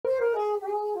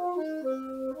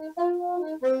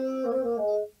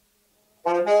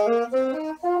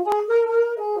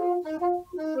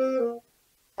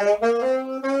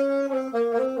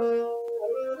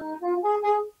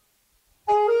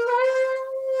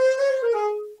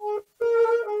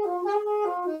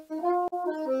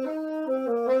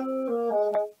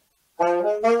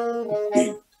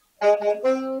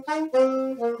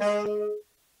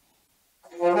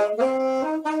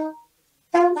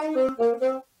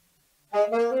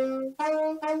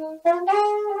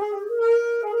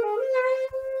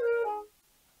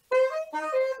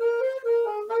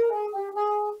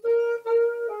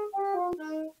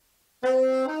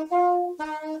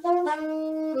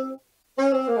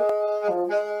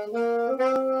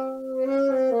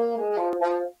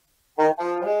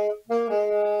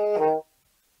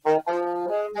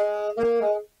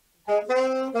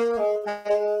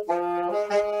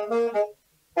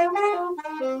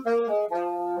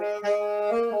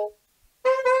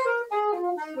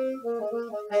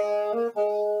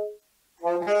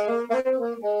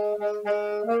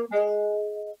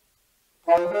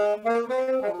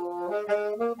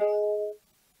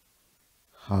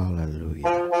Hallelujah.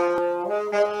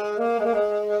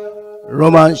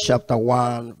 Romans chapter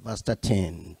 1, verse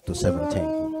 13 to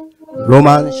 17.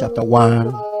 Romans chapter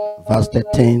 1, verse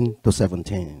 13 to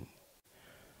 17.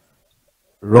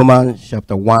 Romans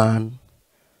chapter 1,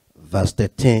 verse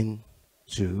 13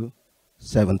 to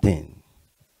 17.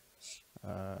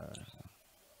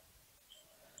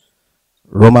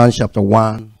 Romans chapter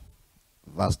 1,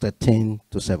 verse 13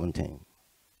 to 17.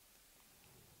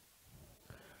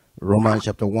 Romans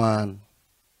chapter 1,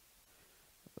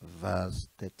 verse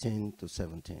 13 to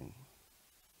 17.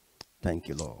 Thank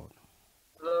you, Lord.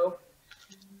 Hello.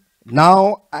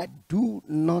 Now, I do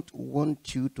not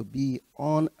want you to be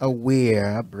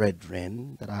unaware,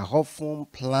 brethren, that I often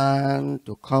planned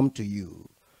to come to you,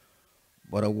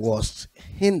 but I was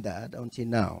hindered until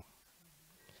now,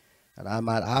 that I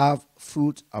might have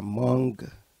fruit among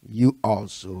you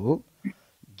also,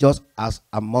 just as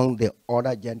among the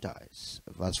other Gentiles.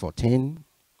 Verse 14.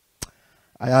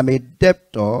 I am a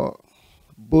debtor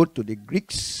both to the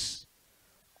Greeks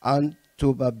and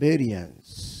to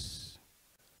barbarians,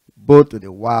 both to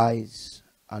the wise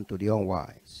and to the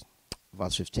unwise.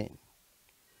 Verse 15.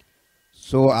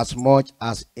 So as much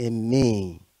as in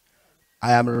me,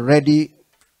 I am ready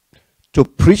to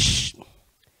preach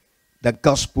the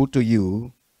gospel to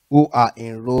you who are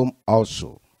in Rome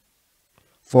also.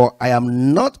 For I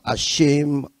am not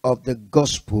ashamed of the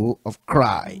gospel of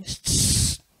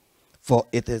Christ, for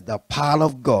it is the power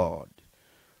of God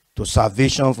to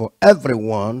salvation for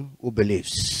everyone who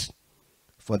believes,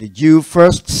 for the Jew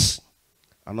first,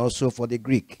 and also for the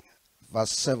Greek.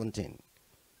 Verse 17.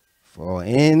 For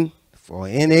in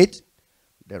it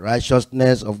the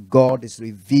righteousness of God is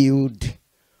revealed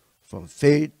from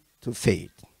faith to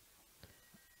faith,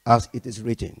 as it is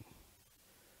written,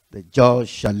 the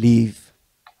just shall live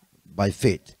by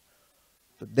faith.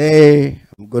 Today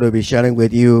I'm going to be sharing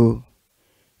with you,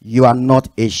 you are not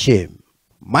ashamed.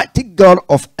 Mighty God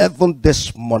of heaven,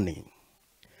 this morning,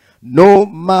 no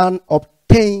man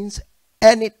obtains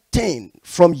anything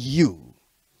from you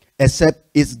except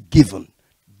it's given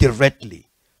directly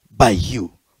by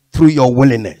you through your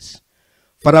willingness.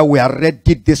 Father, we are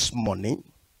ready this morning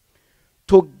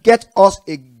to get us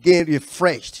again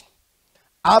refreshed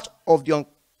out of the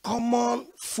uncommon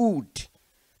food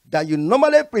that you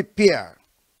normally prepare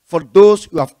for those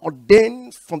who have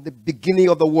ordained from the beginning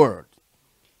of the world.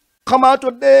 Come out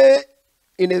today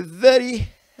in a very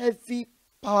heavy,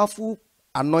 powerful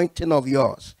anointing of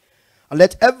yours. And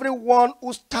let everyone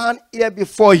who stand here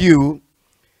before you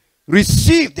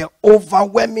receive the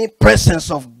overwhelming presence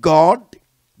of God,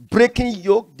 breaking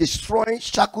yoke, destroying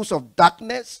shackles of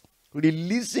darkness,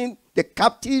 releasing the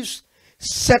captives,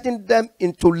 setting them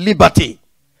into liberty.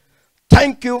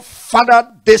 Thank you,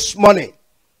 Father, this morning,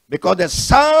 because the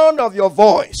sound of your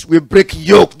voice will break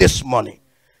yoke this morning.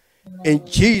 In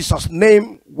Jesus'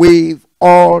 name, we've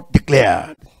all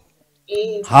declared.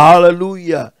 Amen.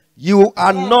 Hallelujah. You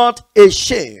are not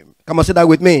ashamed. Come on, say that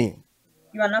with me.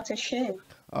 You are not ashamed.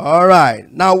 All right.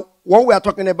 Now, what we are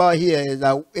talking about here is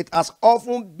that it has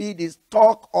often been the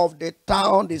talk of the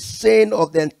town, the saying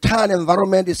of the entire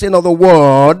environment, the saying of the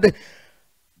world,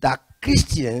 that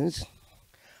Christians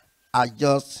are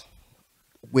just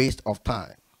waste of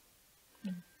time.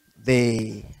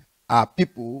 They are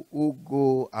people who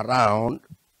go around,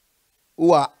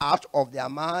 who are out of their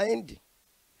mind,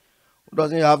 who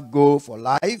doesn't have goal for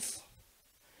life,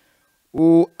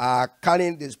 who are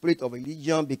carrying the spirit of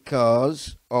religion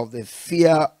because of the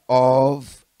fear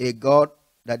of a God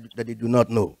that they do not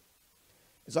know.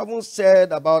 It's often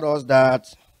said about us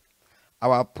that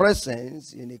our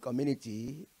presence in a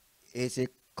community is a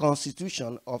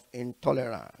constitution of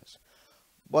intolerance.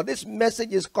 But this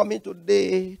message is coming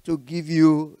today to give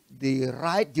you the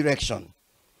right direction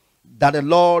that the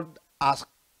Lord has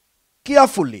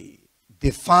carefully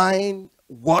defined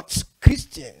what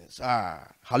Christians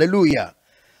are. Hallelujah.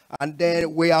 And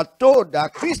then we are told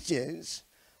that Christians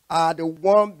are the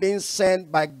one being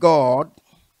sent by God,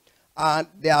 and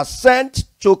they are sent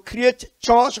to create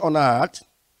church on earth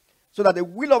so that the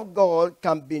will of God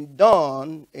can be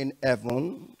done in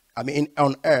heaven,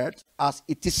 on earth as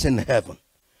it is in heaven.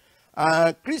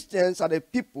 Christians are the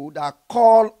people that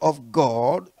call of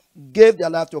God, gave their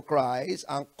life to Christ,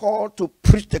 and called to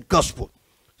preach the gospel.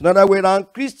 In other words,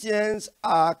 Christians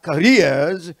are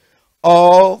carriers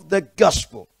of the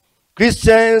gospel.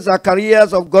 Christians are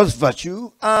carriers of God's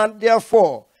virtue, and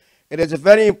therefore it is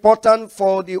very important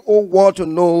for the whole world to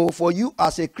know, for you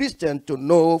as a Christian to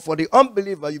know, for the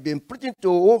unbeliever you've been preaching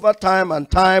to over time and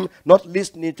time, not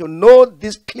listening, to know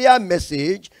this clear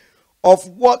message of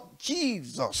what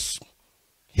Jesus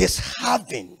is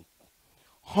having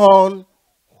on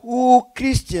who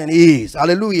Christian is.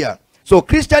 Hallelujah. So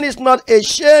Christian is not a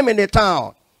shame in the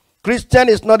town. Christian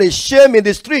is not a shame in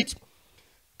the street.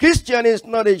 Christian is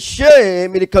not a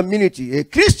shame in the community. A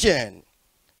Christian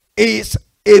is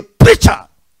a preacher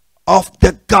of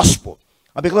the gospel.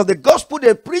 And because of the gospel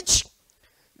they preach,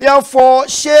 therefore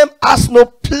shame has no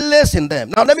place in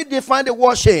them. Now let me define the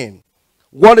word shame.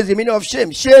 What is the meaning of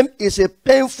shame? Shame is a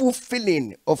painful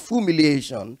feeling of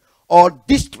humiliation or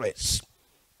distress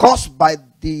caused by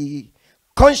the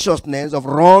consciousness of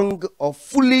wrong or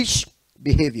foolish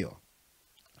behavior.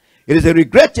 It is a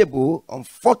regrettable,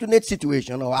 unfortunate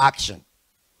situation or action.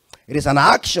 It is an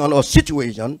action or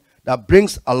situation that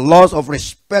brings a loss of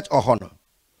respect or honor.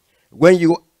 When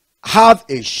you have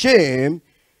a shame,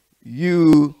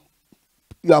 you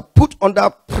are put under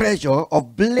pressure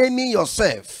of blaming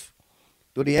yourself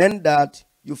to the end that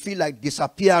you feel like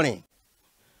disappearing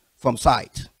from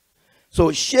sight.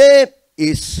 So shame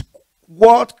is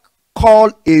what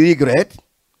called a regret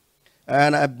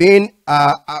and having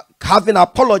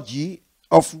apology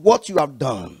of what you have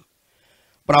done.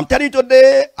 But I'm telling you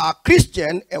today, a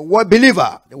Christian, a word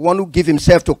believer, the one who gives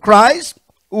himself to Christ,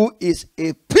 who is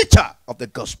a preacher of the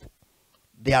gospel,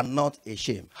 they are not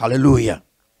ashamed. Hallelujah.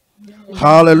 Yeah.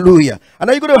 Hallelujah. And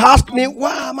now you're going to ask me,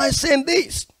 why am I saying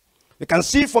this? You can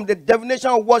see from the definition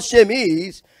of what shame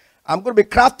is, I'm going to be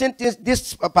crafting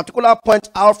this particular point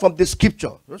out from the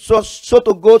scripture. So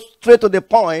to go straight to the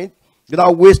point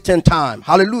without wasting time.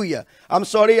 Hallelujah. I'm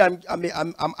sorry, I'm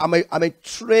a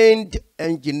trained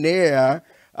engineer.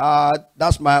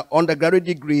 That's my undergraduate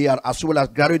degree as well as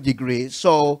graduate degree.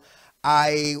 So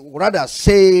I rather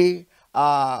say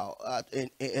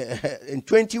in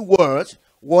 20 words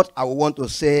what I want to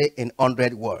say in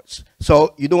 100 words.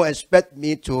 So you don't expect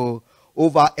me to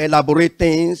over elaborate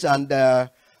things and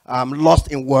I'm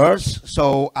lost in words.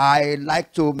 So I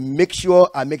like to make sure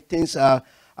I make things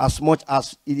as much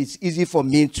as it is easy for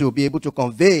me to be able to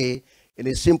convey in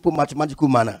a simple mathematical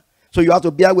manner. So you have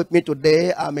to bear with me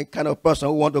today. I'm a kind of person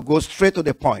who wants to go straight to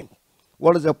the point.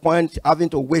 What is the point having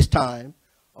to waste time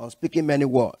on speaking many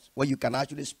words when you can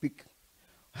actually speak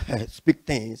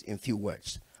things in few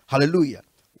words? Hallelujah.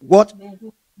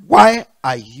 Why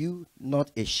are you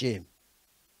not ashamed?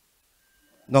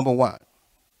 Number one,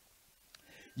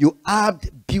 you add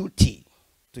beauty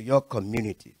to your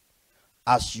community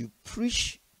as you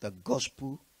preach the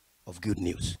gospel of good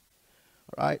news.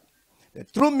 All right? The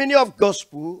true meaning of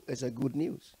gospel is a good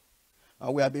news.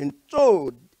 And we have been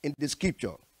told in the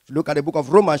scripture, if you look at the book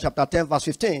of Romans chapter 10 verse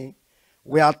 15,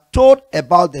 we are told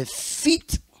about the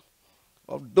feet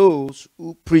of those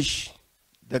who preach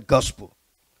the gospel.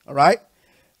 All right?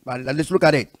 But let's look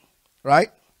at it. Right?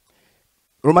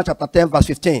 Romans chapter 10 verse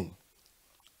 15.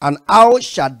 And how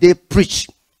shall they preach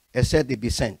except they be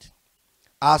sent?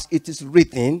 As it is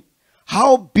written,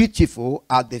 how beautiful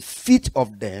are the feet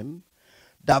of them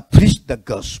that preach the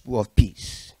gospel of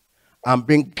peace and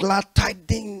bring glad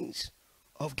tidings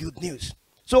of good news.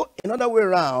 So, in other way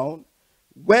around,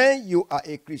 when you are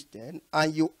a Christian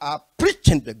and you are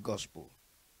preaching the gospel,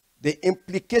 the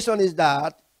implication is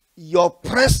that your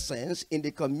presence in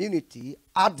the community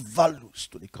adds values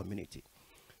to the community.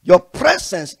 Your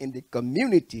presence in the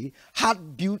community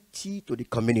had beauty to the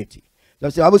community.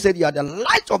 The Bible said you are the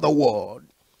light of the world.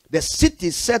 The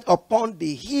city set upon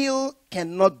the hill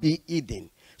cannot be hidden.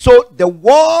 So the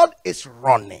world is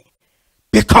running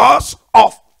because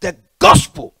of the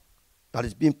gospel that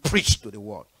is being preached to the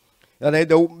world.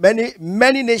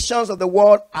 Many nations of the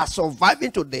world are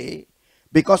surviving today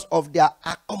because of their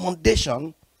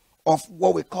accommodation of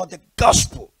what we call the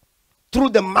gospel through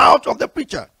the mouth of the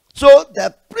preacher. So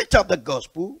the preacher of the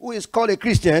gospel, who is called a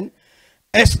Christian,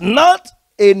 is not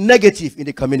a negative in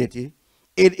the community.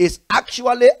 It is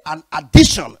actually an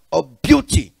addition of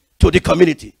beauty to the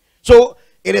community. So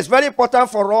it is very important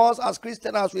for us as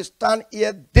Christians, as we stand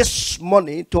here this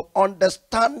morning, to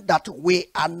understand that we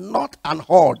are not an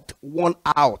odd one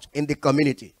out in the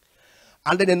community.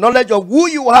 And then the knowledge of who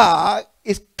you are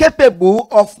is capable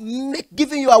of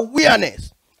giving you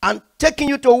awareness and taking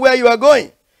you to where you are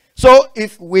going. So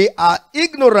if we are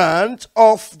ignorant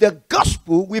of the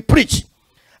gospel we preach,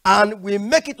 and we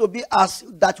make it to be as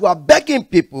that we are begging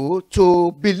people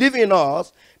to believe in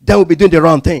us, then we'll be doing the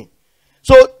wrong thing.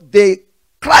 So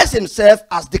Christ himself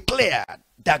has declared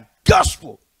that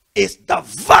gospel is the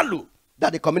value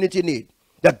that the community needs.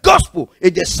 The gospel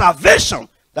is the salvation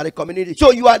that the community needs.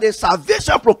 So you are the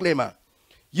salvation proclaimer.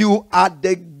 You are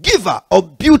the giver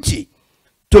of beauty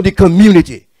to the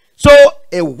community. So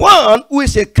a one who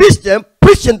is a Christian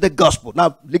preaching the gospel.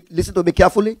 Now listen to me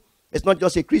carefully. It's not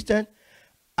just a Christian.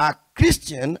 A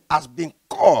Christian has been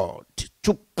called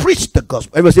to preach the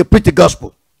gospel. Everybody say preach the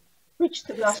gospel. Preach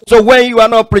the gospel. So when you are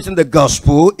not preaching the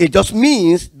gospel, it just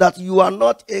means that you are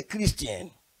not a Christian.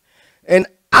 In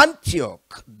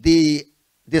Antioch, the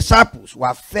disciples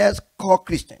were first called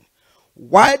Christian.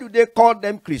 Why do they call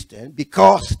them Christian?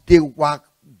 Because they were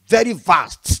very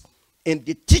vast in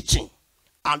the teaching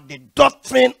and the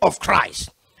doctrine of Christ.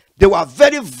 They were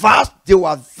very vast, they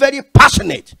were very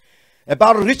passionate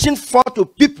about reaching forth to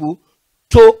people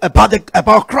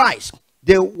about Christ.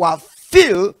 They were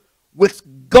filled with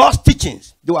God's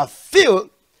teachings. They were filled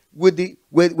with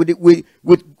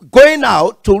going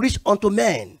out to reach unto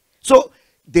men. So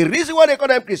the reason why they call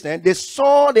them Christian, they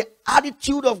saw the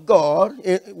attitude of God,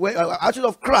 attitude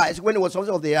of Christ when it was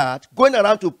something of the art, going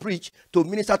around to preach, to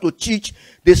minister, to teach.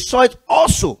 They saw it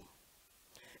also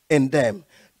in them.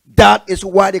 That is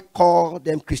why they call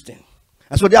them Christian.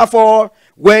 And so therefore,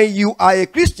 when you are a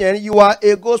Christian, you are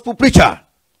a gospel preacher.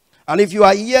 And if you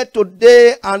are here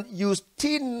today and you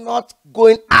still not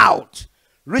going out,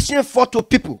 reaching forth to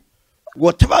people,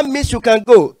 whatever means you can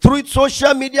go, through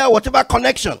social media, whatever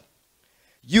connection,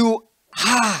 you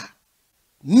are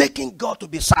making God to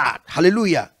be sad.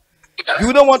 Hallelujah.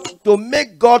 You don't want to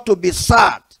make God to be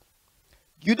sad.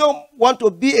 You don't want to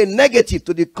be a negative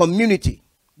to the community.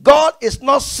 God is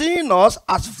not seeing us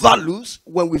as values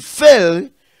when we fail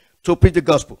to preach the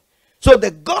gospel. So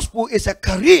the gospel is a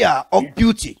career of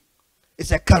beauty.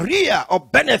 It's a career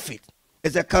of benefit.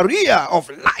 It's a career of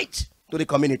light to the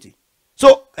community.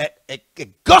 So a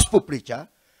gospel preacher,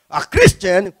 a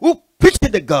Christian who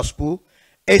preaches the gospel,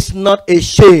 is not a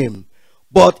shame,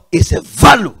 but it's a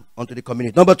value unto the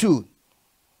community. Number two,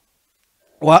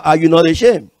 why are you not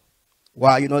ashamed?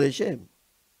 Why are you not ashamed?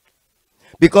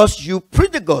 Because you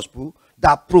preach the gospel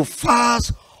that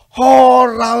provides all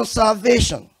round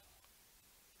salvation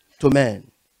to men.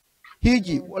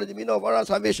 E.g., what is the meaning of all round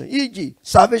salvation? E.g.,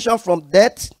 salvation from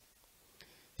death,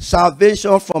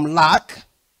 salvation from lack,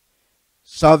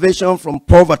 salvation from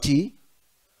poverty,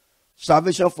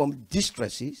 salvation from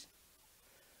distresses,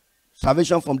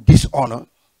 salvation from dishonor,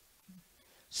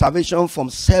 salvation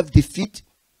from self-defeat,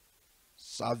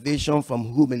 salvation from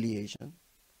humiliation,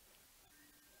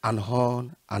 and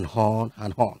on and on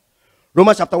and on.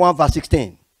 Romans chapter 1 verse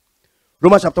 16.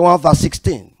 Romans chapter 1 verse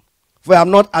 16. For I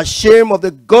am not ashamed of the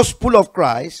gospel of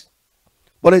Christ,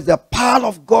 but it's the power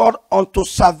of God unto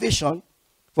salvation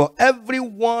for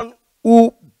everyone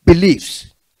who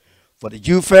believes. For the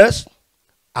Jew first,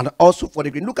 and also for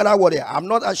the Greek. Look at that word here. I'm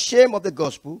not ashamed of the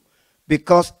gospel,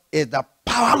 because it's the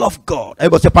power of God.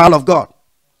 Everybody say power of God.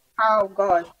 Power of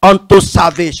God. Unto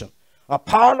salvation. A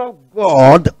power of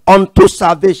God unto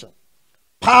salvation.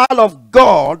 Power of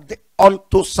God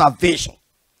unto salvation.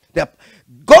 The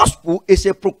gospel is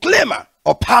a proclaimer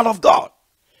of power of God.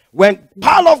 When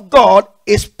power of God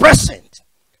is present,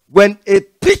 when a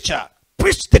preacher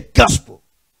preaches the gospel,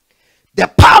 the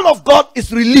power of God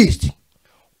is released.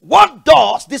 What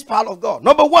does this power of God?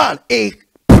 Number one, it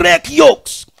breaks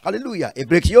yokes. Hallelujah. It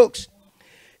breaks yokes.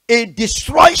 It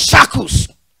destroys shackles.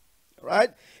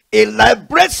 Right? It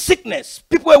liberates sickness.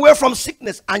 People away from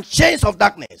sickness and chains of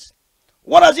darkness.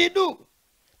 What does it do?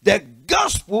 The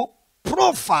gospel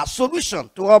provides solution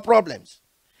to our problems.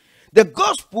 The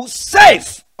gospel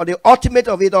saves, or the ultimate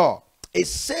of it all, it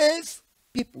saves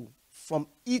people from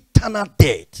eternal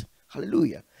death.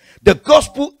 Hallelujah. The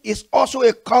gospel is also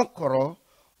a conqueror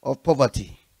of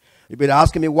poverty. You've been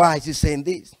asking me, why is he saying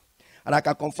this? And I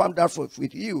can confirm that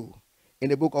with you in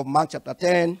the book of Mark chapter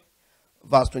 10,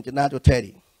 verse 29 to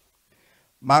 30.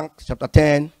 Mark chapter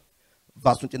 10,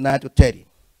 verse 29 to 30.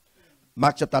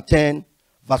 Mark chapter 10,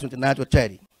 verse 29 to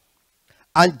 30.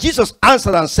 And Jesus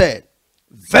answered and said,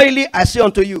 verily I say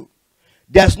unto you,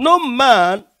 there's no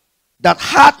man that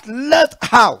hath left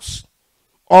house,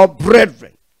 or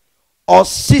brethren, or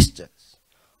sisters,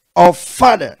 or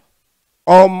father,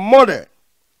 or mother,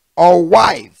 or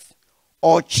wife,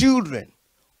 or children,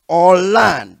 or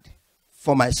land,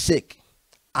 for my sake,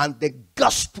 and the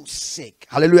gospel's sake.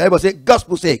 Hallelujah. Everybody say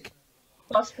gospel's sake.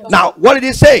 Gospel. Now, what did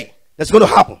he say that's going to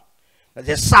happen?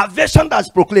 There's salvation that's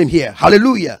proclaimed here.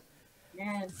 Hallelujah.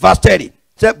 Yes. Verse 30.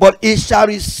 Said, but he shall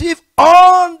receive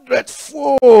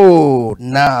 100-fold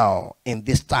now in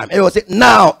this time. Everybody say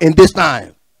now in this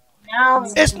time. Now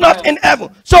It's not in heaven.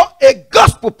 So a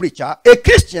gospel preacher, a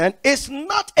Christian, is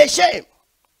not a shame.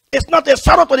 It's not a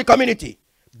sorrow to the community.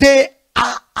 They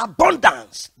are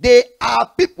abundance. They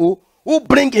are people who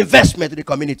bring investment to the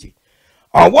community.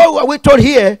 And what are we told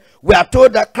here? We are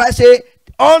told that Christ said,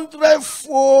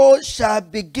 100-fold shall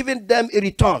be given them a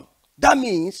return. That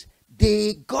means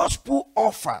the gospel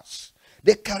offers,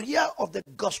 the career of the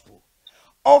gospel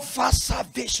offers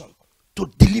salvation to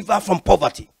deliver from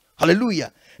poverty.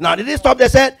 Hallelujah. Now, did they stop? They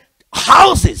said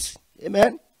houses.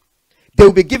 Amen. They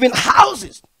will be given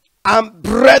houses and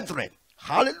brethren.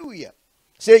 Hallelujah.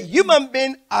 Say, human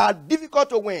beings are difficult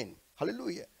to win.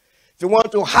 Hallelujah. If you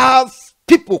want to have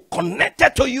people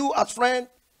connected to you as friends,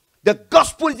 the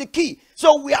gospel is the key.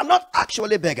 So we are not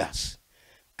actually beggars.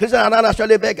 Christians are not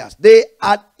actually beggars. They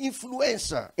are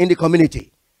influencer in the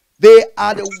community. They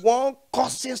are the one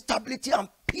causing stability and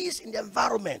peace in the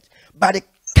environment by the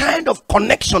kind of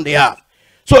connection they have.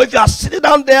 So if you are sitting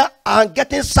down there and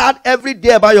getting sad every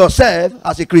day by yourself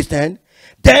as a Christian,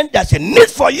 then there's a need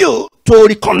for you to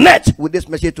reconnect with this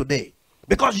message today.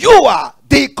 Because you are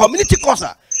the community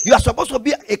causer. You are supposed to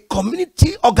be a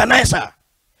community organizer.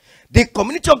 The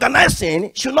community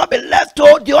organizing should not be left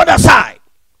to the other side.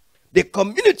 The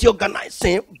community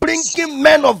organizing, bringing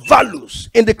men of values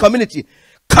in the community,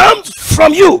 comes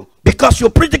from you because you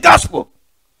preach the gospel.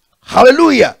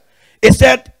 Hallelujah. It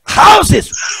said,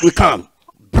 houses will come,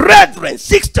 brethren,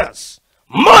 sisters,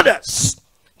 mothers,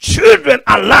 children,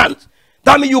 and land.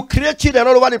 That means you create children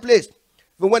all over the place.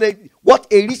 What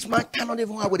a rich man cannot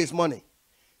even have with his money,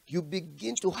 you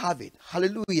begin to have it.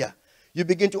 Hallelujah. You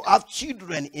begin to have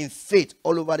children in faith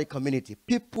all over the community.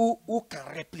 People who can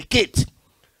replicate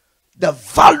the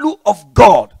value of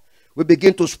God will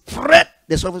begin to spread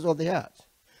the surface of the earth.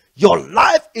 Your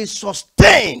life is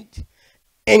sustained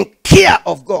in care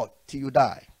of God till you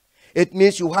die. It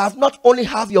means you have not only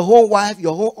have your own wife,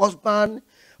 your own husband,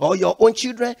 or your own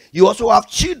children, you also have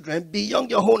children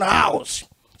beyond your own house.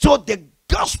 So the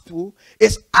gospel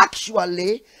is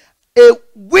actually a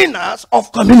winners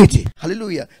of community.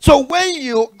 Hallelujah. So when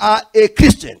you are a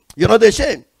Christian, you're not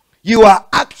ashamed. You are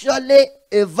actually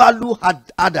a value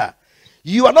adder.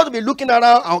 You are not to be looking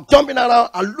around and jumping around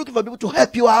and looking for people to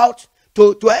help you out,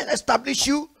 to establish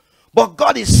you. But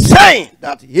God is saying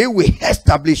that He will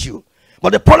establish you.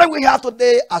 But the problem we have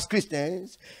today as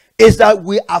Christians is that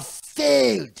we have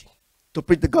failed to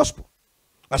preach the gospel.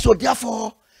 And so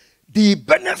therefore, the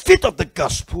benefit of the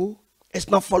gospel is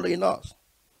not following us.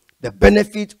 The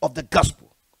benefit of the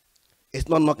gospel is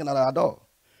not knocking at our door.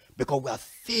 Because we have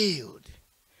failed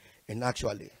in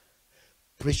actually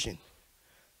preaching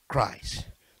Christ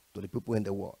to the people in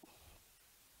the world.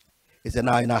 It's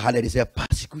now in our hand, it is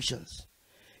persecutions.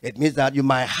 It means that you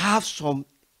might have some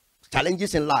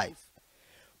challenges in life.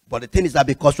 But the thing is that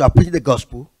because you are preaching the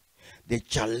gospel, the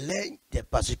challenge, the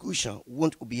persecution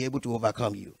won't be able to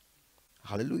overcome you.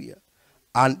 Hallelujah.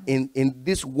 And in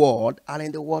this world and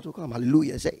in the world to come.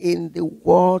 Hallelujah. Say in the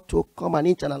world to come and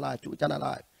eternal life, to eternal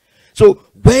life. So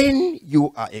when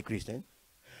you are a Christian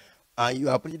and you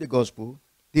are preaching the gospel,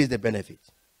 this is the benefit.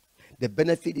 The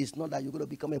benefit is not that you're going to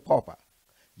become a pauper.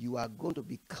 You are going to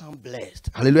become blessed.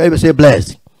 Hallelujah. Everybody say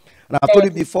blessed. And I told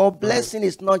you before, blessing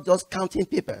is not just counting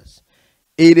papers.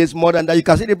 It is more than that. You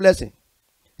can see the blessing.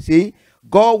 See,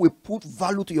 God will put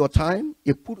value to your time.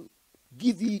 He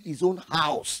give you His own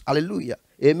house. Hallelujah.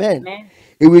 Amen.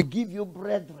 He will give you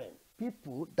brethren,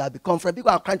 people that become friends.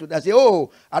 People are crying to that, say,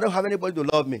 oh, I don't have anybody to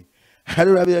love me. I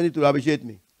don't have anybody to appreciate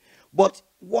me. But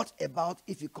what about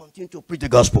if you continue to preach the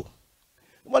gospel?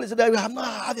 Somebody said that we have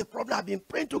not had a problem. I've been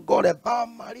praying to God about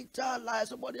marital life.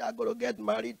 Somebody I'm going to get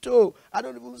married to. I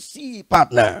don't even see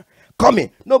partner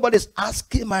coming. Nobody's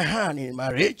asking my hand in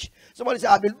marriage. Somebody said,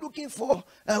 I've been looking for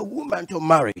a woman to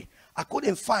marry. I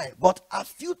couldn't find. But I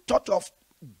feel thought of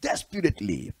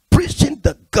desperately preaching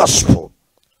the gospel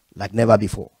like never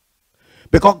before.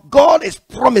 Because God is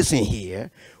promising here,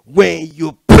 when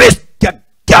you preach the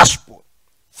gospel,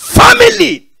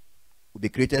 family will be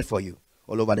created for you.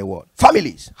 All over the world.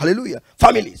 Families. Hallelujah.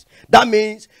 Families. That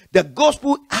means the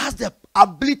gospel has the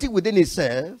ability within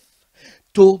itself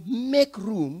to make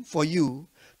room for you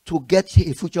to get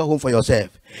a future home for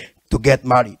yourself. To get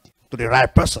married to the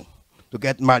right person. To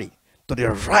get married to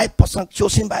the right person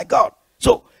chosen by God.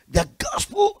 So the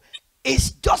gospel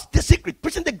is just the secret.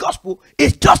 Preaching the gospel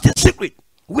is just the secret.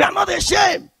 We are not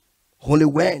ashamed. Only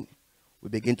when we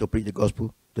begin to preach the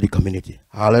gospel to the community.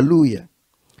 Hallelujah.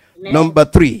 Amen. Number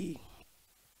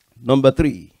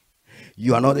three,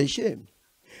 you are not ashamed.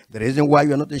 The reason why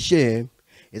you are not ashamed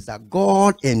is that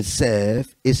God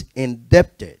Himself is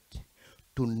indebted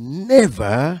to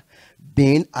never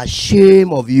being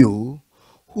ashamed of you,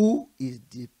 who is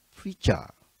the preacher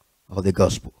of the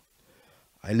gospel.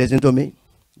 Are you listening to me?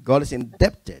 God is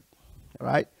indebted,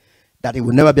 right? That He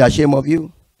will never be ashamed of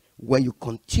you when you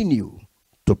continue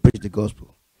to preach the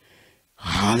gospel.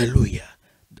 Hallelujah.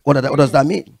 What does that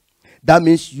mean? That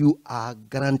means you are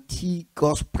guaranteed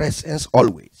God's presence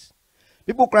always.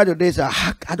 People cry today and say,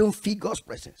 I don't feel God's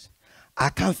presence. I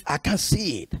can't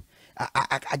see it.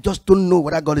 I just don't know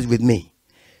whether God is with me.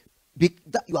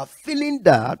 You are feeling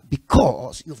that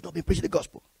because you've not been preaching the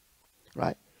gospel.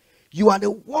 Right? You are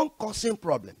the one causing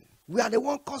problem. We are the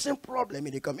one causing problem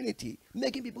in the community,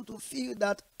 making people to feel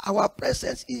that our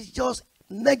presence is just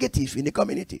negative in the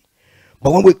community.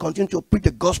 But when we continue to preach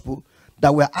the gospel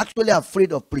that we're actually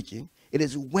afraid of preaching, it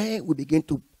is when we begin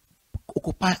to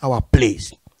occupy our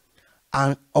place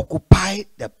and occupy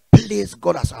the place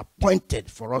God has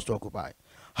appointed for us to occupy.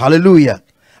 Hallelujah.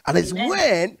 And it's Amen.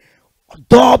 when a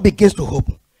door begins to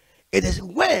open. It is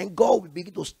when God will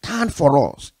begin to stand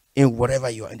for us in wherever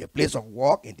you are, in the place of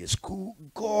work, in the school.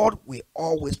 God will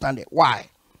always stand there. Why?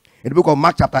 In the book of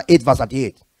Mark chapter 8 verse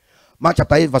 38. Mark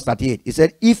chapter 8 verse 38. He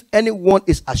said, if anyone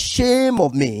is ashamed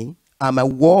of me and my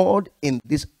word in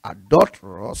this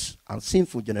adulterous and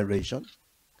sinful generation,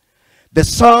 the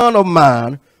Son of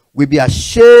Man will be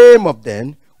ashamed of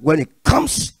them when he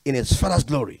comes in his Father's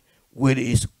glory with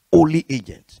his holy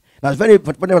agents. Now it's very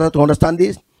important to understand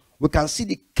this. We can see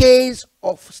the case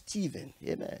of Stephen.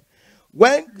 Amen.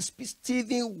 When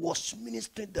Stephen was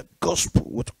ministering the gospel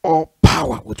with all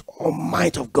power, with all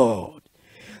might of God,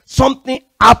 something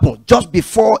happened just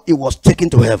before he was taken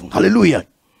to heaven. Hallelujah.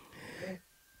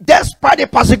 Despite the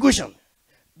persecution,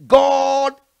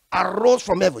 God arose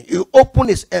from heaven. He opened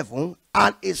his heaven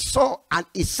and he saw, and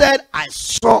he said, I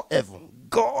saw heaven,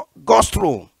 God's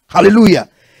throne. Hallelujah.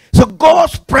 So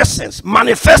God's presence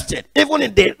manifested even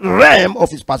in the realm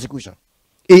of his persecution.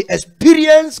 He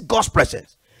experienced God's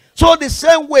presence. So the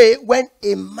same way, when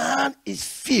a man is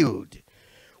filled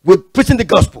with preaching the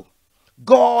gospel,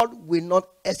 God will not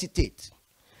hesitate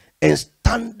in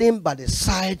standing by the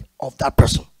side of that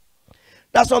person.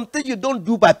 That's something you don't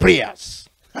do by prayers.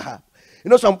 You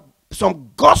know,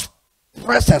 some God's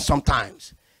presence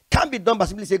sometimes can be done by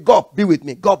simply say, God be with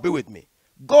me, God be with me.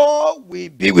 God will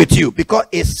be with you, because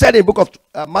it said in the book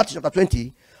of Matthew chapter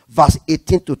 20 verse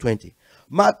 18 to 20.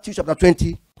 Matthew chapter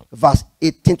 20 verse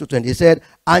 18 to 20. He said,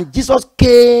 and Jesus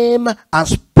came and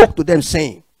spoke to them,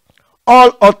 saying,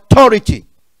 all authority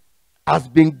has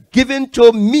been given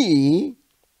to me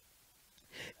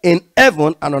in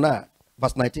heaven and on earth.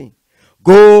 Verse 19.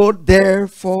 Go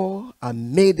therefore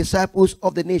and make disciples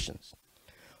of the nations,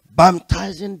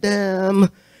 baptizing them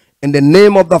in the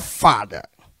name of the Father,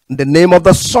 in the name of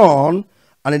the Son,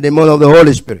 and in the name of the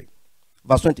Holy Spirit.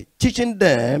 Verse 20. Teaching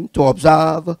them to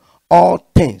observe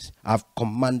all things I have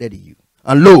commanded you.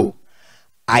 And lo,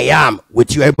 I am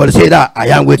with you. Everybody say that. I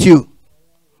am with you.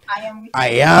 I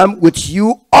am with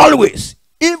you always,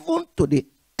 even to the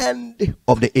end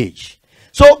of the age.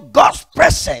 So God's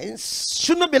presence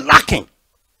should not be lacking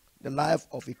the life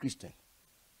of a Christian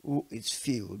who is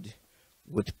filled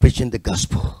with preaching the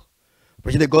gospel.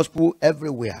 Preaching the gospel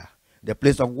everywhere. The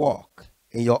place of work,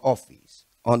 in your office,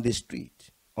 on the street,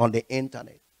 on the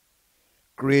internet.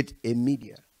 Create a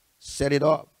media. Set it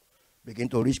up. Begin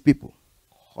to reach people.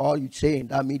 All you say in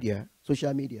that media,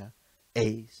 social media,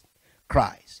 is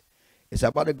Christ. It's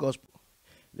about the gospel.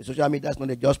 The social media is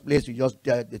not a just place you just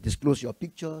disclose your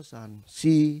pictures and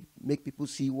make people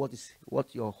see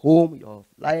what your home, your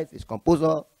life is composed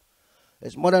of.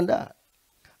 It's more than that.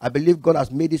 I believe God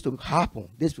has made this to happen,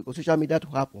 this social media to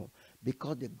happen,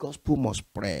 because the gospel must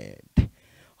spread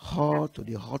all to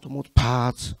the uttermost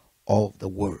parts of the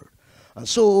world. And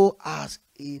so, as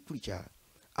a preacher,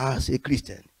 as a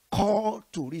Christian, called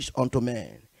to reach unto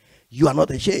men, you are not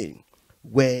ashamed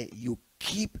where you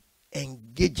keep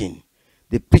engaging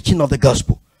the preaching of the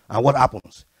gospel. And what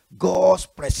happens? God's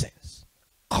presence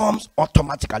comes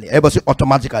automatically. Everybody say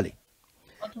automatically.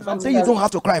 Something you don't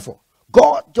have to cry for.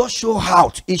 God just show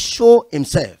out. He show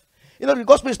himself. You know, the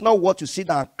gospel is not what you sit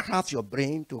down and craft your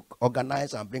brain to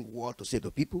organize and bring word to say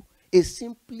to people. It's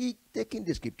simply taking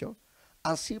the scripture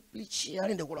and simply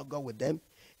sharing the word of God with them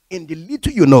in the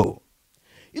little you know.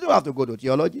 You don't have to go to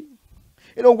theology.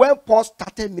 You know, when Paul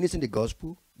started ministering the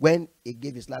gospel, when he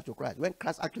gave his life to Christ, when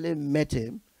Christ actually met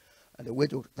him on the way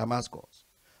to Damascus,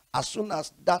 as soon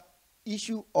as that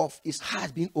issue of his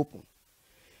heart being opened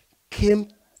came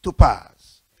to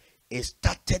pass, he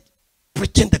started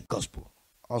preaching the gospel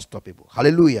unstoppable.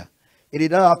 Hallelujah. He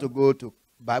did not have to go to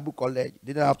Bible college. He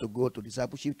didn't have to go to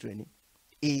discipleship training.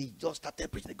 He just started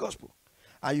preaching the gospel.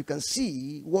 And you can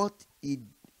see what he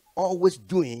always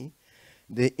doing,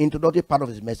 the introductory part of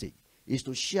his message, is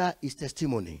to share his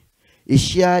testimony. He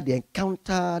shared the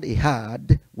encounter he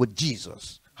had with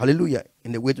Jesus. Hallelujah.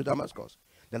 In the way to Damascus.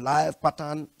 The life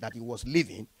pattern that he was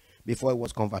living before he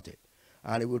was converted.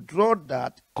 And he will draw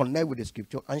that, connect with the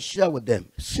scripture, and share with them.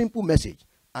 Simple message.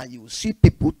 And you will see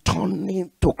people turning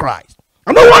to Christ.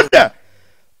 And no wonder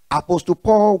Apostle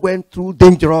Paul went through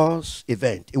dangerous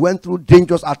events. He went through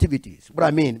dangerous activities. What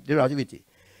I mean, dangerous activity.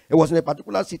 It was in a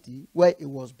particular city where he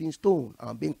was being stoned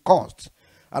and being cursed.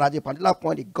 And at a particular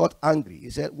point, he got angry. He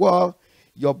said, well,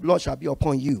 Your blood shall be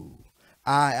upon you.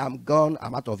 I am gone,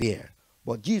 I'm out of here.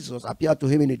 But Jesus appeared to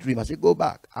him in a dream and said, go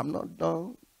back. I'm not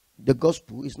done. The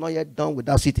gospel is not yet done with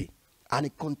that city. And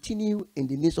it continued in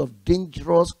the midst of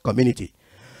dangerous community.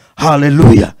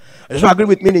 Hallelujah. So agree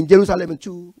with me in Jerusalem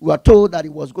too. We are told that he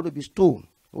was going to be stoned.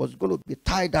 He was going to be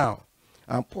tied down.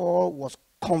 And Paul was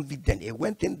confident. He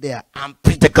went in there and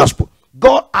preached the gospel.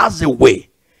 God has a way.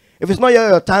 If it's not yet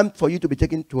your time for you to be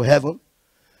taken to heaven,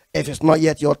 if it's not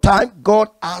yet your time, God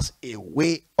has a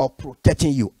way of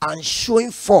protecting you and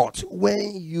showing forth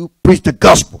when you preach the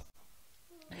gospel.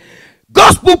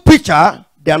 Gospel preacher,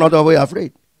 they are not always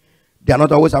afraid. They are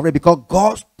not always afraid because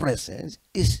God's presence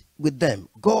is with them.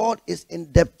 God is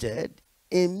indebted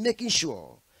in making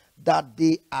sure that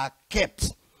they are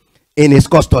kept in his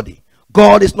custody.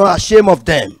 God is not ashamed of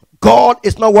them. God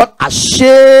is not what?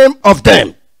 Ashamed of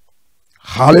them.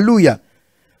 Hallelujah.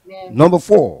 Yeah. Number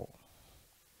four.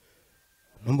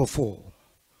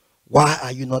 Why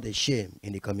are you not ashamed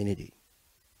in the community?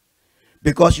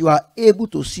 Because you are able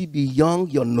to see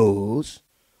beyond your nose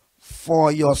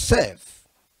for yourself,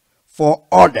 for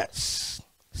others,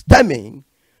 stemming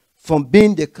from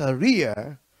being the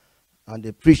carrier and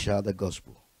the preacher of the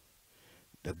gospel.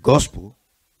 The gospel,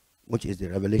 which is the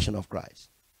revelation of Christ.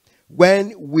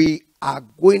 When we are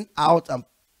going out and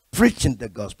preaching the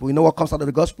gospel, you know what comes out of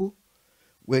the gospel?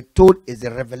 We're told is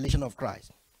the revelation of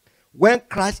Christ. When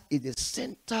Christ is the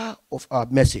center of our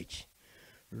message,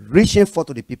 reaching forth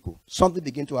to the people, something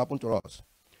begins to happen to us.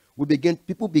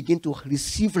 People begin to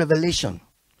receive revelation.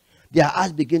 Their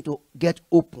eyes begin to get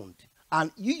opened.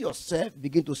 And you yourself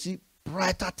begin to see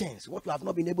brighter things, what you have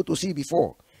not been able to see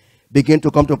before, begin to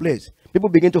come to place. People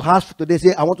begin to ask today,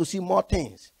 say, I want to see more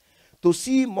things. To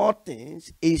see more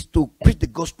things is to preach the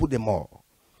gospel the more.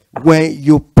 When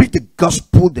you preach the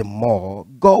gospel the more,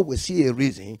 God will see a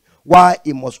reason why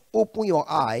he must open your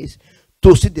eyes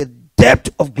to see the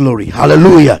depth of glory.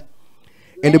 Hallelujah.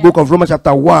 In the book of Romans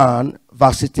chapter 1,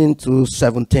 verse 16 to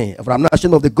 17. For I'm not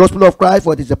ashamed of the gospel of Christ,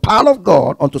 for it is the power of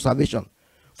God unto salvation.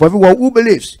 For everyone who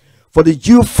believes, for the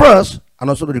Jew first, and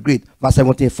also the Greek. Verse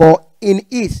 17. For in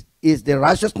it is the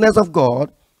righteousness of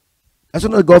God.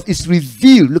 Righteousness of God is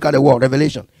revealed. Look at the word,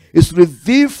 revelation. It's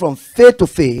revealed from faith to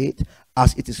faith,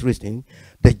 as it is written,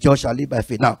 the just shall live by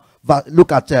faith. Now,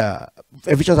 look at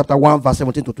Ephesians chapter 1, verse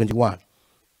 17 to 21.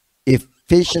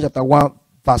 Ephesians chapter 1,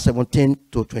 verse 17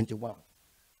 to 21.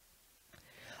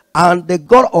 And the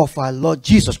God of our Lord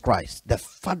Jesus Christ, the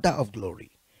Father of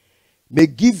glory, may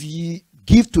give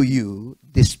to you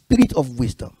the spirit of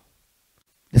wisdom.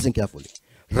 Listen carefully.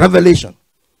 Revelation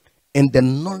and the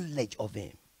knowledge of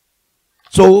him.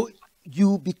 So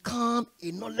you become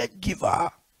a knowledge giver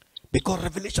because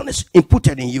revelation is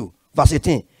inputted in you. Verse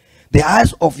 18. The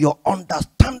eyes of your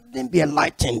understanding be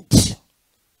enlightened,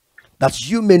 that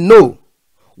you may know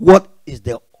what is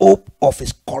the hope of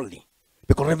his calling.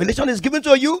 Because revelation is given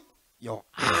to you, your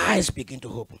eyes begin to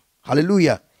open.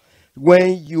 Hallelujah.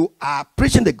 When you are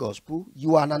preaching the gospel,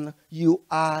 you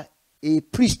are a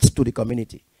priest to the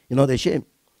community. You're not ashamed.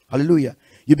 Hallelujah.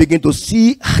 You begin to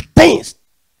see things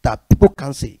that people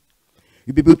can't see.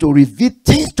 You begin to reveal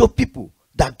things to people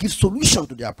that give solution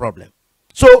to their problem.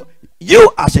 So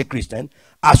you as a Christian,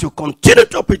 as you continue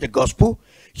to preach the gospel,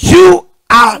 you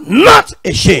are not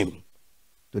ashamed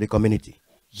to the community.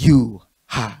 You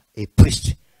are a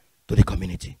priest to the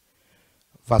community.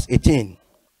 Verse 18b.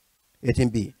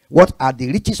 What are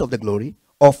the riches of the glory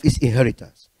of his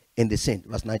inheritance in the saint?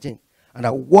 Verse 19.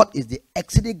 And what is the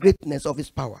exceeding greatness of his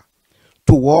power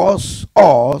towards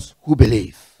us who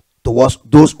believe? Towards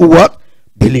those who what?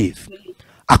 Believe.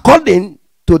 According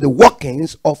to the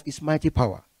workings of his mighty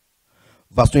power.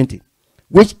 Verse 20.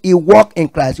 Which he worked in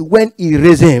Christ when he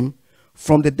raised him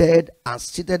from the dead and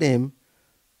seated him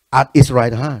at his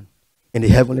right hand in the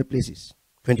heavenly places.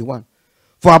 21.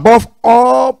 For above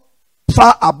all,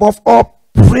 far above all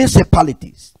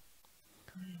principalities,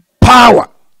 power,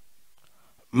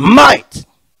 might,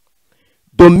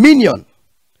 dominion,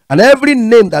 and every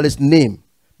name that is named,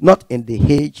 not in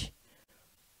the age,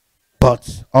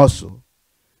 but also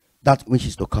that which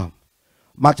is to come.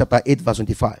 Mark chapter 8, verse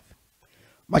 25.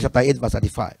 Mark chapter 8, verse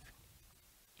 35.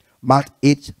 Mark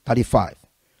 8, 35.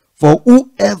 For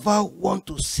whoever want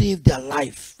to save their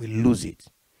life will lose it.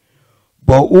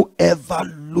 But whoever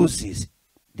loses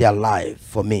their life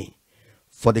for me,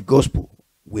 for the gospel,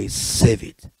 will save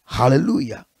it.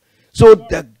 Hallelujah. So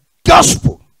the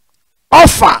gospel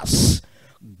offers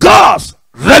God's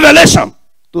revelation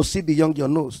to see beyond your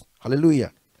nose.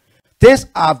 Hallelujah. Things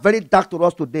are very dark to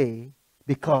us today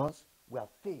because we have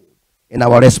failed in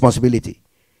our responsibility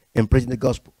in preaching the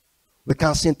gospel. We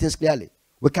can't see things clearly.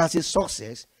 We can't see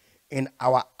success in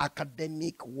our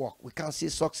academic work. We can't see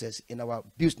success in our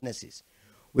businesses.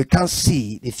 We can't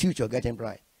see the future getting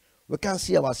bright. We can't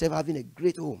see ourselves having a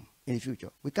great home in the future.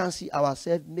 We can't see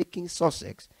ourselves making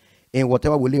success in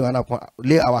whatever we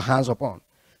lay our hands upon,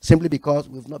 simply because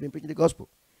we've not been preaching the gospel.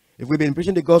 If we've been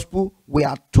preaching the gospel, we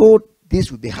are told this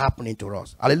will be happening to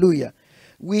us. Hallelujah.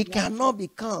 We cannot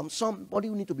become somebody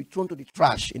who need to be thrown to the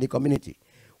trash in the community.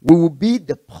 We will be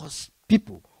the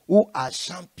people who are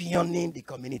championing the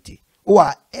community, who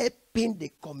are helping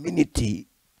the community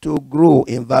to grow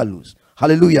in values.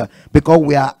 Hallelujah. Because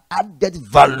we are added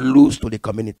values to the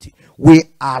community. We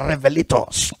are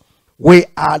revelators. We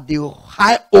are the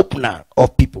high opener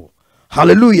of people.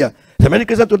 Hallelujah. So many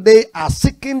Christians today are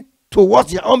seeking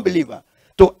towards the unbeliever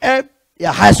to help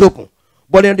their eyes open.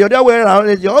 But in the other way around,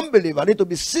 the unbeliever need to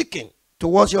be seeking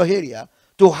towards your area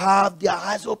to have their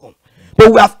eyes open.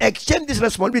 But we have exchanged this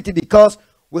responsibility because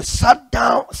we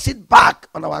sit back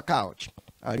on our couch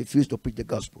and refuse to preach the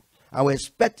gospel. And we're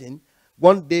expecting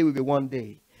one day will be one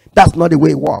day. That's not the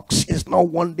way it works. It's not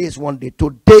one day, it's one day.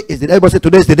 Today is the day. Everybody say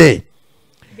today is the day.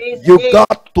 You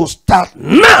got to start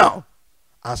now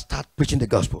and start preaching the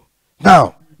gospel.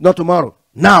 Now, not tomorrow.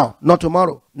 Now, not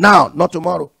tomorrow. Now, not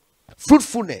tomorrow.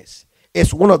 Fruitfulness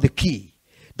is one of the key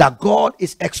that God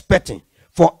is expecting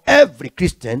for every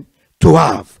Christian to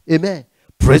have. Amen.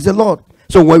 Praise the Lord.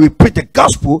 So when we preach the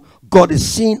gospel, God is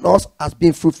seeing us as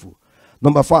being fruitful.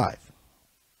 Number 5.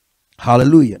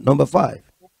 Hallelujah. Number 5.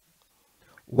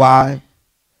 Why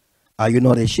are you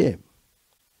not ashamed?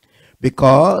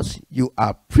 Because you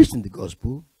are preaching the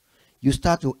gospel, you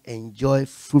start to enjoy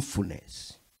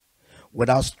fruitfulness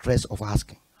without stress of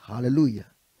asking. Hallelujah.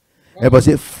 Everybody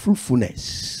say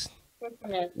fruitfulness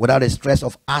without the stress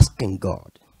of asking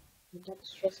God.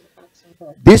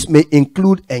 This may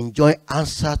include enjoy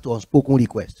answer to unspoken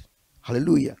requests.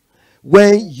 Hallelujah.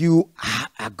 When you are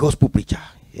a gospel preacher,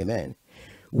 amen.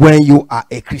 When you are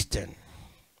a Christian,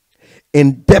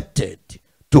 indebted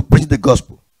to preach the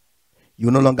gospel, you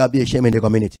will no longer be ashamed in the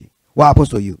community. What happens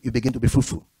to you? You begin to be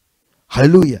fruitful.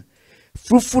 Hallelujah.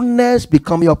 Fruitfulness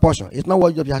become your portion. It's not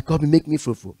what you have. God, make me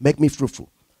fruitful. Make me fruitful.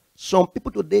 Some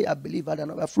people today are believers that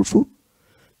are not fruitful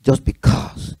just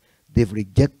because they've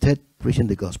rejected preaching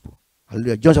the gospel.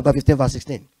 Hallelujah. John chapter 15 verse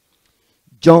 16.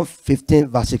 John 15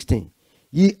 verse 16.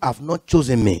 Ye have not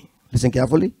chosen me. Listen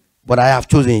carefully. But I have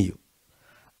chosen you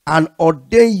and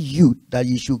ordained you that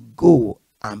you should go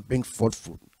and bring forth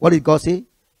fruit. What did God say?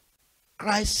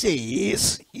 Christ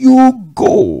says, you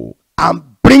go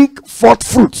and bring forth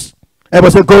fruit.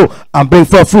 Everybody say, go and bring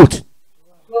forth fruit.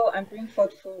 Go and bring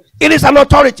forth fruit. It is an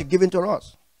authority given to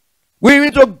us. We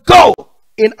need to go.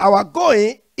 In our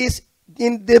going is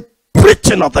in the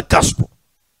preaching of the gospel.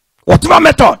 Whatever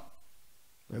method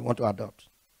we want to adopt.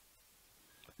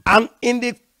 And in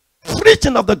the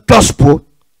preaching of the gospel,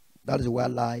 that is where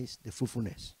lies the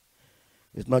fruitfulness.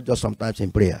 It's not just sometimes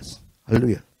in prayers.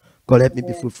 Hallelujah. God, help me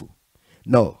be fruitful.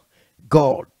 No.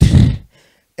 God,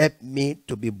 help me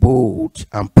to be bold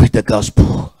and preach the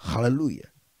gospel. Hallelujah.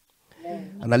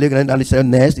 And I look at it and he said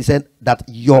next, he said that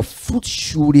your fruit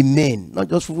should remain. Not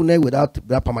just fruitfulness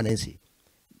without permanency.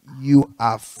 You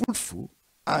are fruitful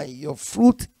and your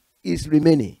fruit is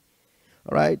remaining.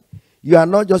 All right. You are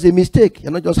not just a mistake.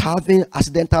 You're not just having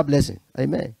accidental blessing.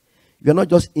 Amen. You're not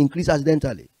just increased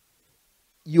accidentally.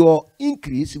 Your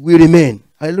increase will remain.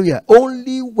 Hallelujah.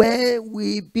 Only when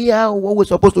we bear what we're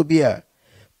supposed to bear.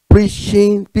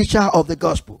 Preacher of the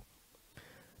gospel.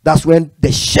 That's when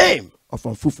the shame of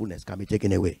unfruitfulness can be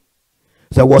taken away.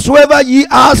 So whatsoever ye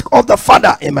ask of the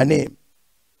Father in my name,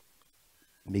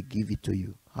 may give it to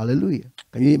you. Hallelujah.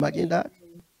 Can you imagine that?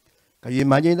 Can you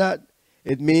imagine that?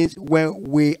 It means when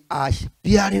we are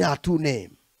bearing our true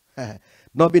name,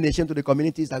 not being ashamed to the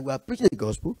communities that we are preaching the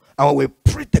gospel, and when we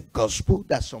preach the gospel,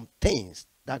 there's some things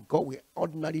that God will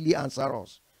ordinarily answer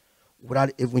us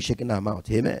without even shaking our mouth.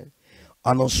 Amen.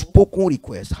 An unspoken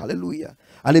request. Hallelujah.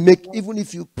 And it make, even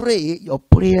if you pray, your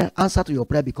prayer, answer to your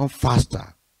prayer become faster.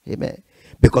 Amen.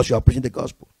 Because you are preaching the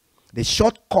gospel. The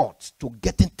shortcut to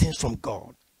getting things from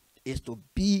God is to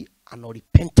be an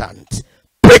unrepentant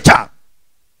preacher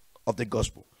of the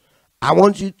gospel. I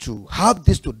want you to have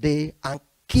this today and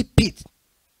keep it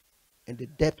in the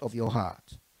depth of your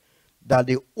heart. That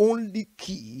the only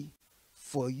key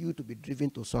for you to be driven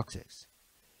to success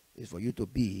is for you to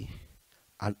be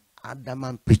an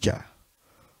adamant preacher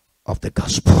of the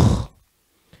gospel.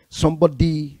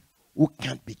 Somebody who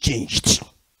can't be changed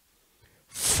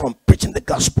from preaching the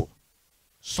gospel.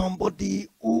 Somebody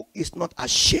who is not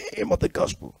ashamed of the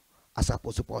gospel, as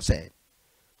Apostle Paul said.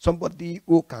 Somebody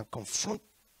who can confront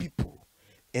people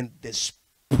in the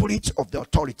spirit of the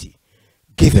authority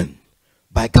given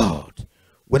by God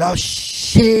without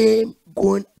shame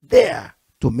going there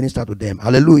to minister to them.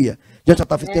 Hallelujah. John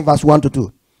chapter 15, verse 1 to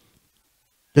 2.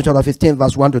 John chapter 15,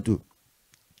 verse 1 to 2.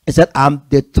 It said, I'm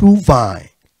the true vine.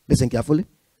 Listen carefully.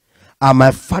 And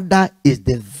my Father is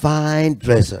the vine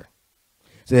dresser.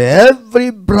 So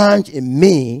every branch in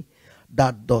me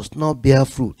that does not bear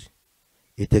fruit,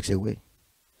 he takes away.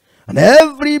 And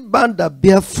every branch that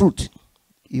bear fruit,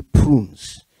 he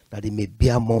prunes, that it may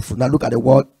bear more fruit. Now look at the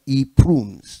word, he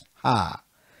prunes.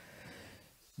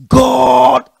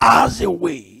 God has a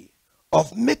way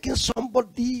of making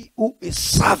somebody who is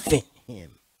serving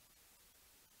him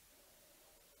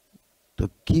to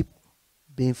keep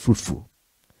being fruitful.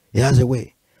 He has a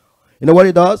way. You know what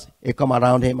he does? He come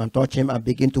around him and touch him and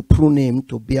begin to prune him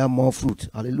to bear more fruit.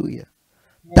 Hallelujah.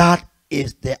 That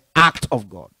is the act of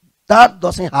God. That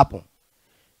doesn't happen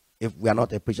if we are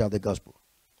not a preacher of the gospel.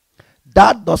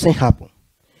 That doesn't happen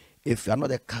if we are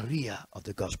not a carrier of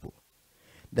the gospel.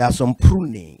 There are some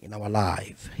pruning in our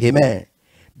life. Amen.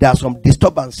 There are some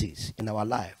disturbances in our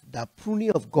life. The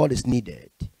pruning of God is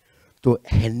needed to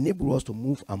enable us to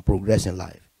move and progress in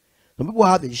life. Some people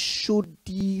have a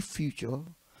shoddy future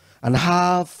and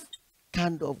have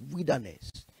kind of wilderness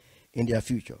in their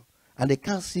future, and they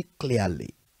can't see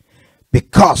clearly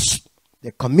because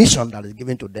the commission that is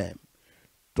given to them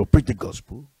to preach the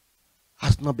gospel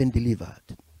has not been delivered.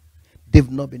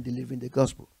 They've not been delivering the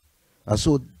gospel, and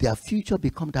so their future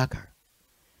become darker.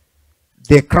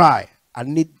 They cry, I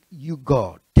need you,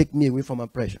 God, take me away from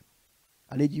oppression.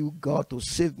 I need you, God, to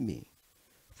save me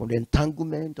from the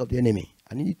entanglement of the enemy.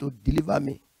 I need you to deliver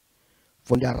me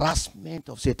from the harassment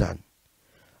of Satan.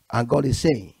 And God is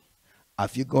saying,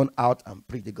 have you gone out and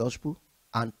preach the gospel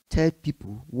and tell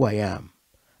people who I am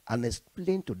and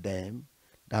explain to them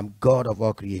that I'm God of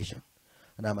all creation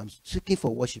and I'm seeking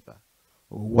for worshiper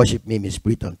who worship me in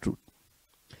spirit and truth.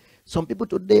 Some people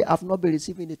today have not been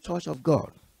receiving the church of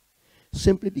God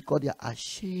simply because they are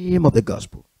ashamed of the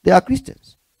gospel. They are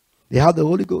Christians. They have the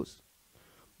Holy Ghost.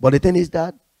 But the thing is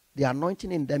that the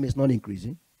anointing in them is not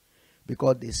increasing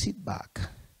because they sit back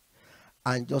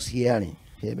and just hearing.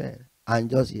 Amen. And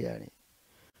just hearing.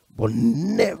 But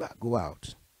never go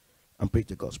out and preach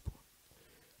the gospel.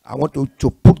 I want to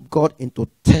put God into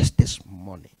test this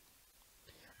morning.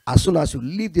 As soon as you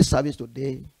leave this service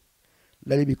today,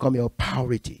 let it become your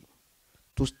priority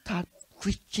to start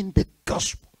preaching the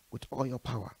gospel with all your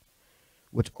power,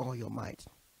 with all your might,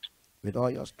 with all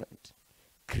your strength.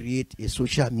 Create a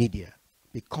social media.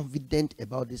 Be confident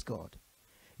about this God.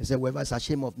 He said, whoever is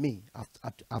ashamed of me,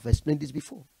 I've explained this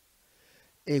before,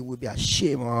 it will be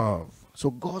ashamed of. So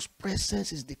God's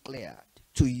presence is declared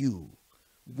to you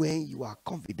when you are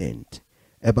confident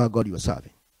about God you are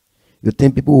serving. You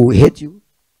think people will hate you?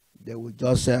 They will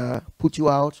just put you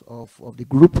out of the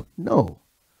group? No,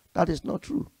 that is not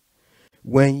true.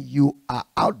 When you are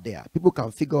out there, people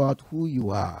can figure out who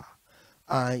you are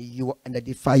and you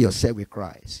identify yourself with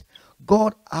Christ.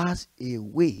 God has a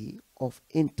way of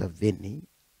intervening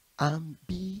and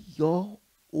be your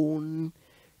own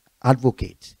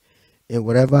advocate in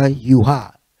whatever you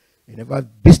are, in whatever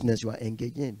business you are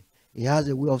engaged in. He has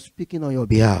a way of speaking on your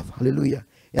behalf. Hallelujah.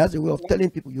 He has a way of telling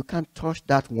people, you can't touch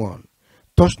that one.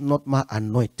 Touch not my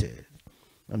anointed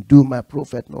and do my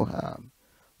prophet no harm.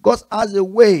 God has a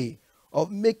way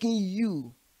of making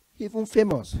you even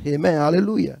famous. Amen.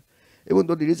 Hallelujah. Even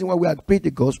though the reason why we are preaching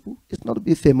the gospel is not to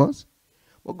be famous.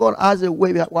 But God has a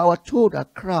way. We are told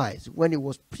that Christ, when he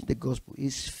was preaching the gospel,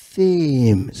 his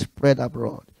fame spread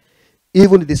abroad.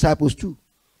 Even the disciples too.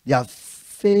 Their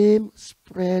fame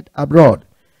spread abroad.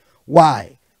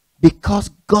 Why? Because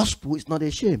gospel is not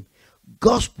a shame.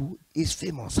 Gospel is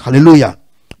famous. Hallelujah.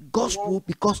 Gospel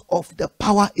because of the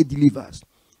power it delivers.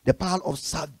 The power of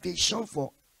salvation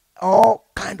for all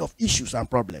kind of issues and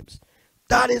problems.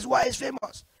 That is why it's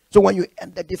famous. So when you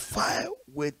identify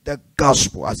with the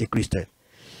gospel as a Christian,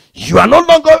 you are no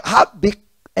longer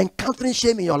encountering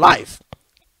shame in your life.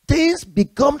 Things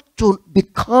begin to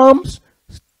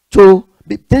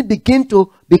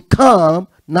become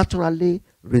naturally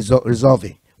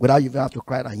resolving without you even have to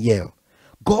cry and yell.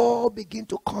 God begin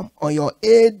to come on your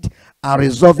aid and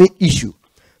resolving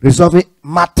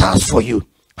matters for you.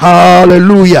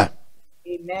 Hallelujah.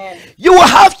 Amen. You will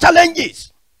have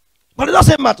challenges, but it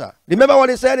doesn't matter. Remember what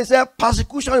he said? He said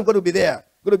persecution is going to be there.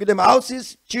 You're going to give them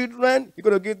houses, children. You're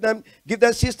going to give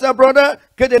them sister, brother,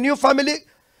 create a new family.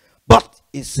 But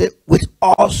he said with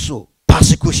also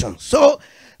persecution. So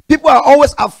people are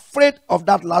always afraid of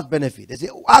that last benefit. They say,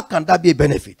 how can that be a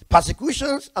benefit?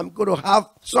 Persecutions, I'm going to have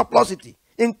surplusity,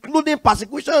 including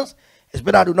persecutions. It's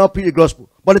better to not preach the gospel.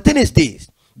 But the thing is this: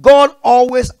 God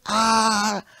always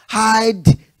hide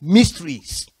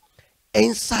mysteries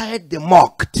inside the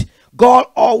mocked. God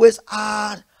always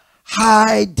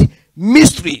hide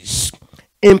mysteries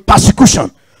in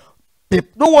persecution.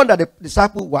 No wonder the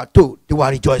disciples were told they were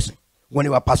rejoicing when they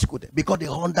were persecuted, because they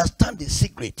understand the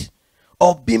secret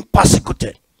of being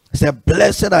persecuted. He said,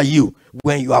 blessed are you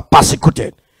when you are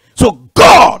persecuted. So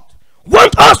God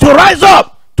wants us to rise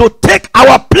up to take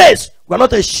our place. We are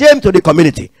not ashamed to the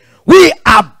community. We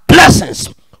are blessings.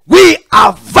 We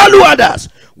are value adders.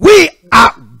 We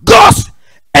are God's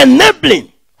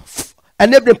enabling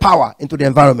power into the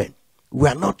environment. We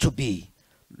are not to be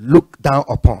looked down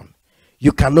upon.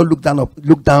 You cannot look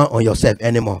down on yourself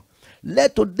anymore.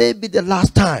 Let today be the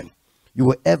last time you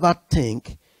will ever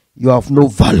think you have no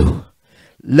value.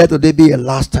 Let today be the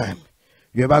last time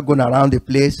you ever going around the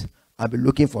place and be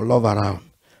looking for love around.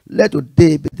 Let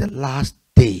today be the last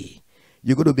day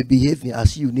you're going to be behaving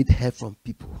as you need help from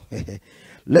people.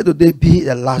 Let today be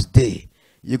the last day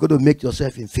you're going to make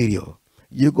yourself inferior.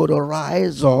 You're going to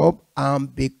rise up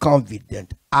and be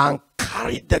confident and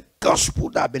carry the gospel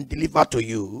that has been delivered to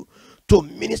you to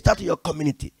minister to your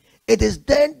community. It is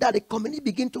then that the community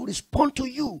begin to respond to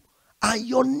you and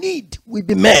your need will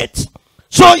be met.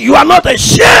 So you are not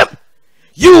ashamed.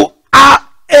 You are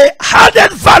a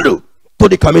added value to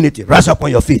the community. Rise up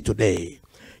on your feet today.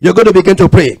 You're going to begin to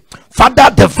pray. Father,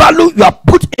 the value you have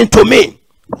put into me,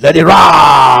 let it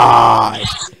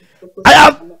rise. I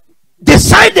have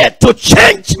decided to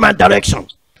change my direction.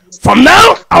 From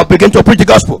now, I'll begin to preach the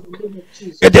gospel.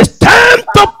 It is time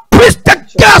to preach the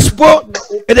gospel.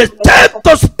 It is time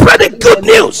to spread the good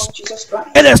news.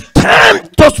 It is time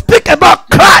to speak about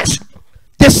Christ,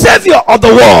 the Savior of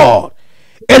the world.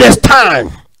 It is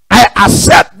time. I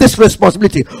accept this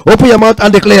responsibility. Open your mouth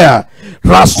and declare.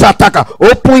 Rasataka.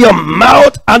 Open your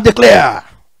mouth and declare.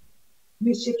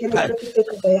 In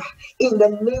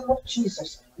the name of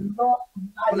Jesus.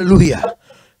 Hallelujah.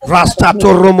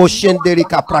 Rastato romo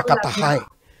shenderika prakatahai.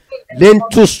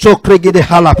 Lentu sokregede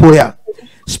halapoya.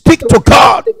 Speak to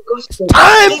God. It's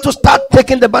time to start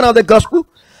taking the banner of the gospel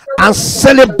and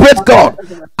celebrate God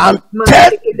and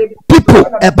tell people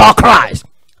about Christ.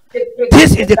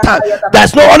 This is the time.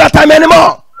 There's no other time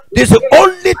anymore. This is the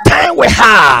only time we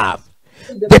have.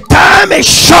 The time is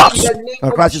short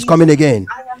and Christ is coming again.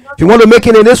 If you want to make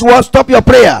it in this world, stop your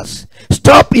prayers.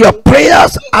 Stop your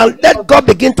prayers and let God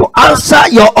begin to answer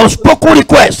your unspoken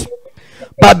requests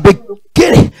by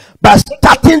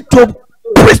starting to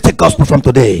preach the gospel from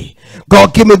today.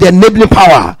 God, give me the enabling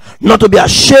power not to be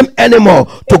ashamed anymore,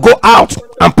 to go out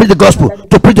and preach the gospel,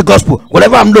 to preach the gospel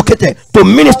wherever I'm located, to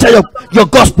minister your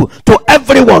gospel to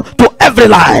everyone, to every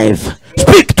life.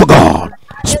 Speak to God.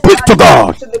 Speak to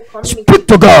God. Speak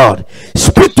to God.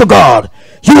 Speak to God.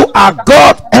 You are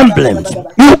God emblems.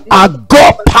 You are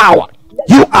God power.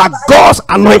 You are God's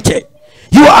anointed.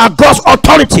 You are God's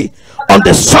authority on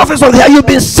the surface of the earth. You've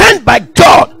been sent by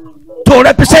God to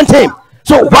represent Him.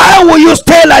 So why will you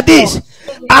stay like this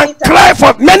and cry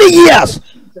for many years,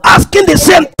 asking the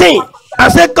same thing,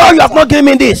 and say, God, you have not given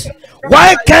me this?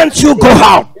 Why can't you go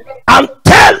out and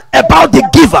tell about the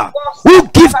giver who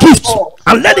give gifts,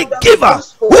 and let the giver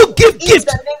who give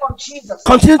gifts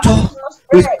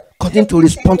continue to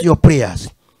respond to your prayers?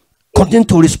 Continue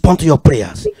to respond to your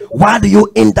prayers. Why do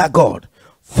you hinder God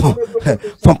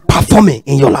from performing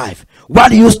in your life? Why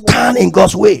do you stand in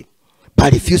God's way? By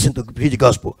refusing to preach the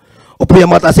gospel. Open your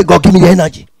mouth and say, God, give me the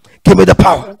energy. Give me the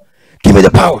power. Give me the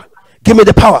power. Give me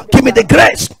the power. Give me the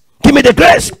grace. Give me the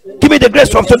grace. Give me the grace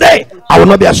from today. I will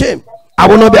not be ashamed. I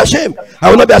will not be ashamed.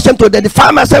 I will not be ashamed to identify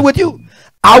myself with you.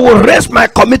 I will raise my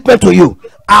commitment to you.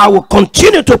 I will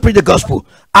continue to preach the gospel.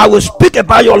 I will speak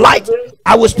about your light.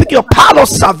 I will speak your power of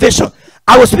salvation.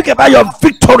 I will speak about your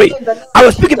victory. I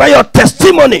will speak about your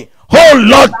testimony. Oh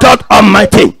Lord God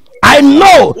Almighty, I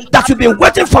know that you've been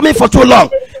waiting for me for too long.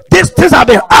 These things I've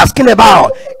been asking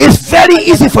about, it's very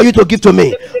easy for you to give to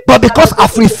me, but because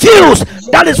I've refused,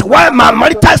 that is why my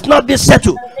marital has not been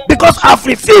settled. Because I've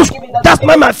refused, that's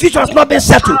why my future has not been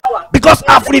settled. Because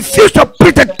I've refused to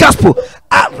preach the gospel.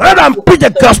 Rather than preach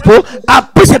the gospel, I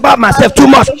preach about myself too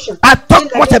much. I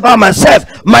talk much about myself,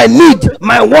 my need,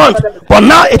 my want. But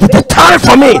now it is the time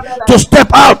for me to step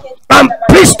out and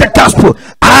preach the gospel.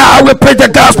 I will preach the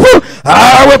gospel.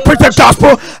 I will preach the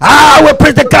gospel. I will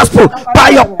preach the gospel. By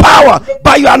your power,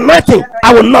 by your anointing,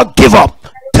 I will not give up.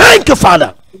 Thank you,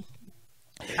 Father.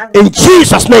 In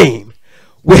Jesus' name,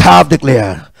 we have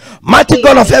declared. Mighty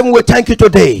God of heaven, we thank you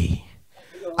today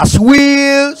as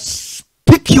we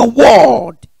speak your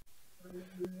word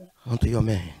unto your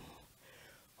men,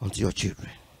 unto your children.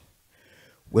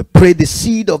 We pray the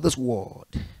seed of this word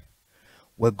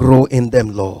will grow in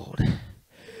them, Lord.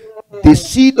 The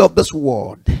seed of this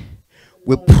word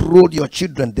will prod your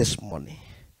children this morning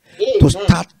to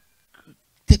start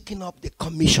taking up the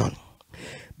commission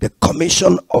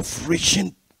of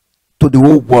reaching to the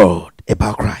whole world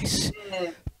about Christ,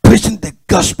 preaching the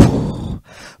gospel,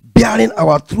 bearing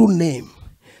our true name,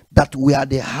 that we are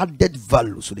the added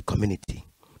values to the community,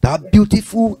 that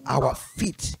beautiful our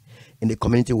feet in the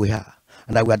community we are,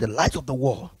 and that we are the light of the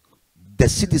world. The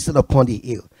city set upon the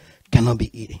hill cannot be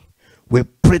hidden. We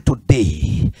pray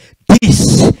today,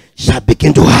 this shall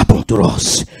begin to happen to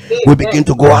us. We begin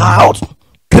to go out.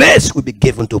 Grace will be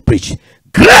given to preach.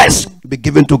 Grace will be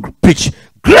given to preach.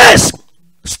 Grace,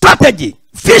 strategy,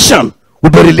 vision will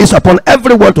be released upon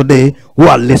everyone today who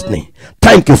are listening.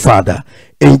 Thank you, Father.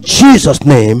 In Jesus'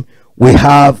 name, we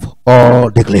have all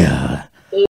declared.